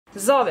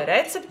Za ovaj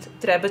recept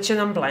treba će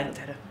nam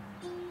blender.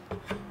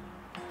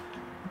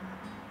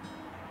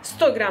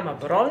 100 g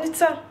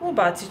borovnica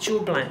ubacit ću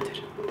u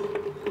blender.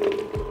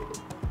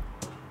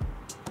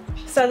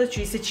 Sada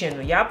ću iseći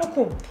jednu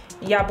jabuku.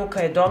 Jabuka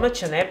je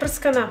domaća,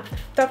 neprskana,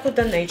 tako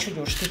da neću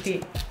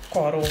ljuštiti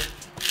koru.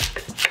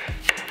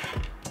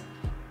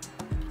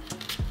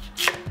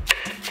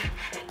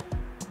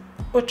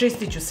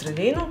 Očistit ću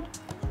sredinu.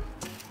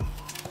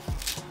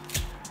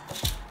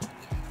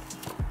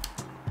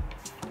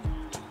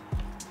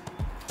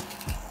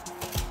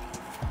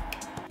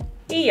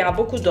 I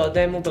jabuku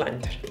dodajem u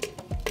blender.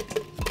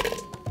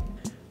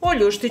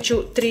 Oljuštit ću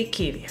 3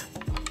 kivija.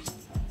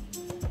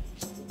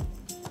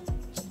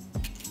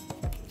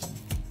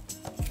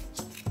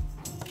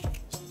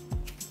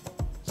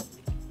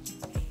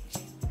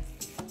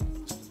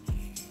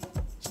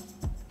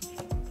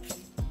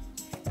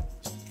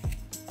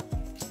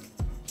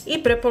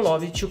 I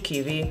prepolovit ću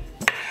kivi.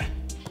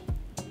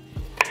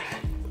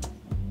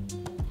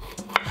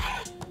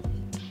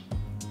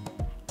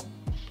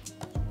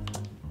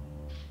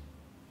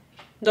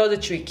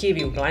 Dodat ću i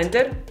kivi u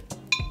blender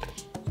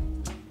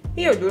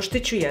i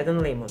oljuštit ću jedan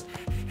limun.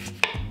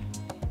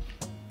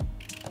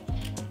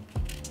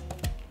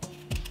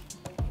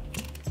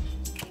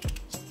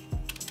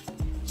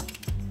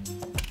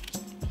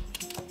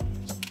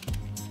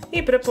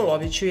 I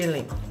prepolovit ću i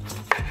limun.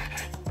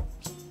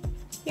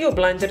 I u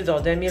blender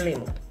dodajem i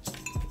limun.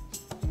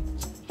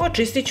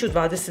 Očistit ću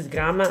 20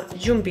 g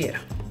đumbira.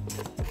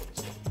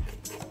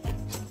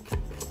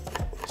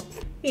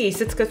 I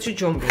iseckat ću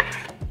đumbir.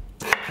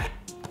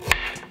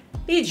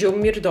 I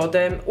đumbir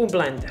dodajem u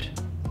blender.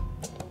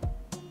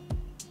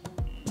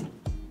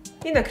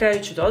 I na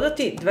kraju ću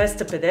dodati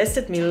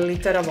 250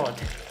 ml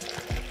vode.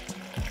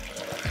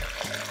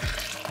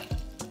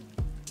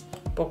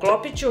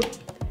 Poklopit ću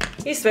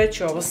i sve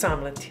ću ovo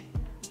samleti.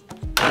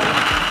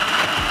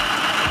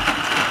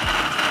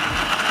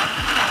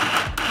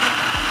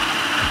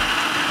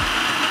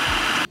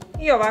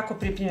 I ovako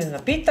pripremljen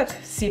napitak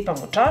sipam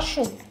u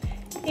čašu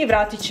i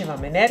vratit će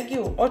vam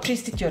energiju,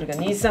 očistiti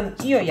organizam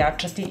i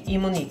ojačati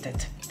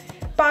imunitet.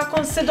 Pa ako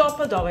vam se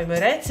dopada ovaj moj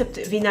recept,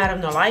 vi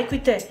naravno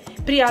lajkujte,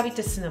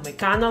 prijavite se na moj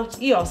kanal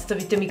i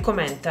ostavite mi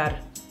komentar.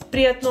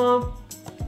 Prijatno!